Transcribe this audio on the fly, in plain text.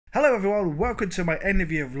Hello everyone, welcome to my end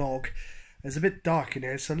of year vlog. It's a bit dark in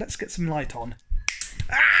here, so let's get some light on.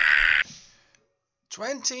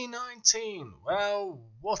 2019, well,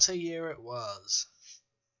 what a year it was.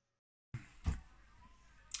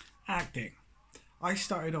 Acting. I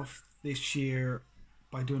started off this year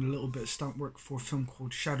by doing a little bit of stunt work for a film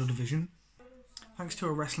called Shadow Division. Thanks to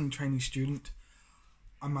a wrestling training student,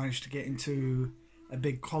 I managed to get into a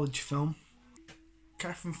big college film.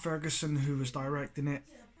 Catherine Ferguson, who was directing it,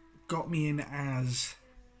 got me in as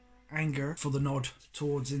Anger for the nod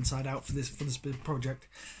towards Inside Out for this big project,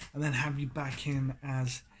 and then had me back in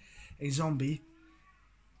as a zombie,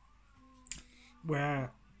 where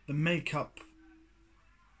the makeup,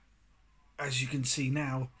 as you can see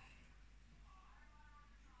now,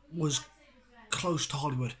 was close to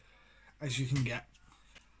Hollywood as you can get.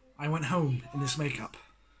 I went home in this makeup.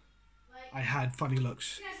 I had funny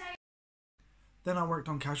looks. Then I worked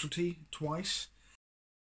on Casualty twice.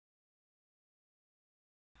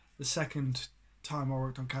 The second time I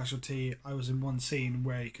worked on Casualty, I was in one scene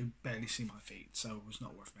where you could barely see my feet, so it was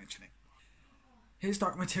not worth mentioning. His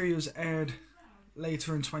Dark Materials aired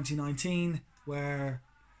later in 2019, where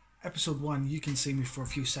episode 1, you can see me for a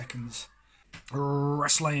few seconds.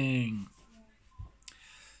 Wrestling.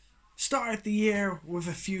 Started the year with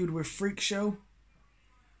a feud with Freakshow.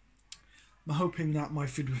 I'm hoping that my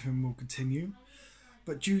feud with him will continue,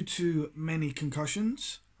 but due to many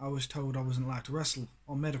concussions, I was told I wasn't allowed to wrestle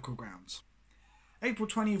on medical grounds. April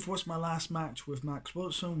 20th was my last match with Max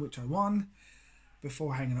Wilson, which I won,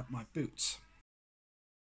 before hanging up my boots.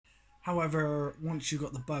 However, once you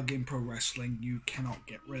got the bug in pro wrestling, you cannot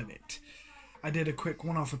get rid of it. I did a quick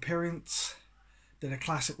one-off appearance, did a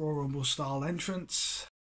classic Royal Rumble style entrance,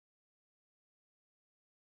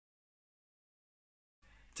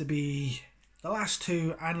 to be the last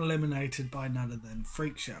two and eliminated by none other than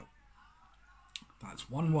Freakshow. That's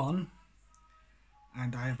 1-1,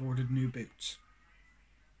 and I have ordered new boots.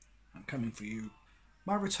 I'm coming for you.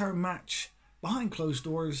 My return match behind closed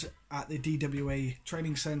doors at the DWA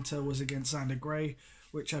Training Centre was against Xander Gray,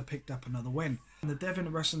 which I picked up another win. And the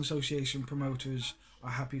Devon Wrestling Association promoters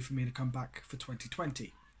are happy for me to come back for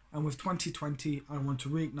 2020. And with 2020, I want to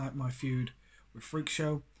reignite my feud with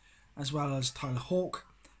Freakshow, as well as Tyler Hawke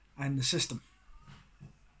and the System.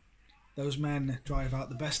 Those men drive out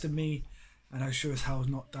the best of me, and I sure as hell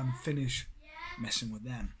not done finish messing with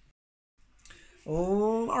them.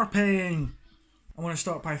 LARPing! I want to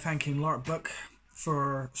start by thanking LARP Book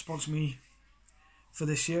for sponsoring me for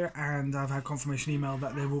this year, and I've had confirmation email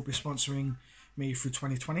that they will be sponsoring me through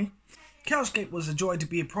 2020. Chaos Gate was a joy to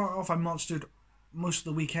be a part of. I monstered most of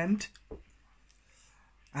the weekend,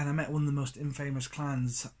 and I met one of the most infamous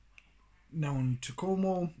clans known to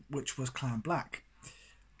Cornwall, which was Clan Black.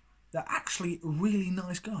 They're actually really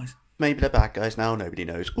nice guys. Maybe they're bad guys now, nobody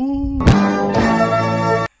knows. Ooh.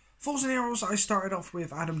 Falls and Heroes, I started off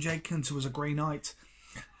with Adam Jenkins, who was a Grey Knight.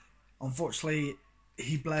 Unfortunately,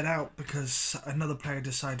 he bled out because another player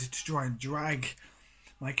decided to try and drag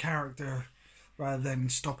my character rather than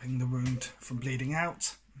stopping the wound from bleeding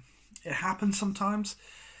out. It happens sometimes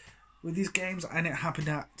with these games, and it happened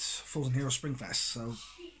at Falls and Heroes Springfest, so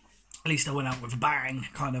at least I went out with a bang,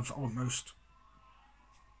 kind of, almost.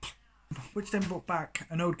 Which then brought back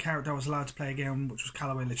an old character I was allowed to play again, which was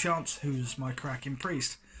Callaway LeChance, who's my Kraken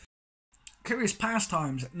Priest. Curious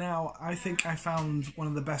Pastimes. Now, I think I found one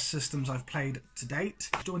of the best systems I've played to date.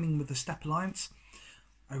 Joining with the Step Alliance,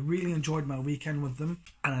 I really enjoyed my weekend with them,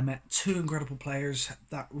 and I met two incredible players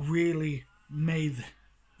that really made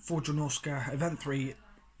Forge of Norsca Event 3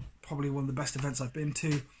 probably one of the best events I've been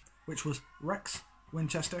to, which was Rex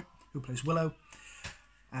Winchester, who plays Willow,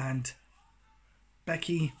 and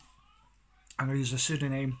Becky, I'm going to use a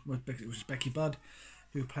pseudonym, which is Becky Budd,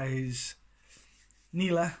 who plays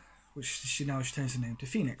Neela, which she changed her name to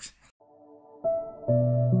Phoenix.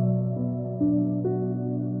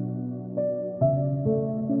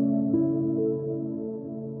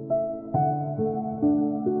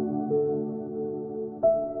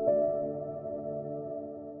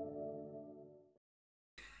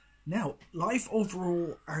 Now, life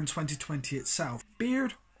overall and 2020 itself.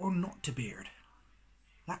 Beard or not to beard?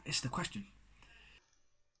 That is the question.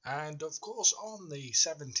 And of course, on the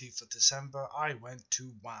 17th of December, I went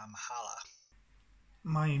to Wamhalla.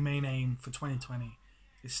 My main aim for 2020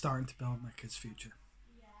 is starting to build my kids' future.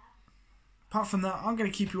 Apart from that, I'm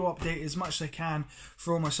going to keep you updated as much as I can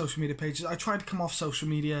for all my social media pages. I tried to come off social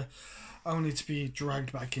media only to be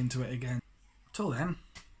dragged back into it again. Till then,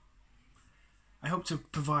 I hope to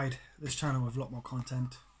provide this channel with a lot more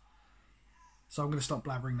content. So I'm going to stop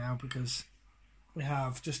blabbering now because we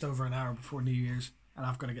have just over an hour before New Year's and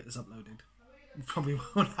I've got to get this uploaded. It probably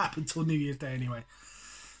won't happen till New Year's Day anyway.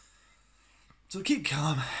 So keep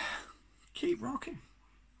calm. Keep rocking.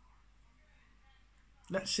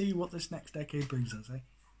 Let's see what this next decade brings us, eh?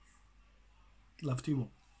 Love to you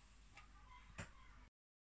all.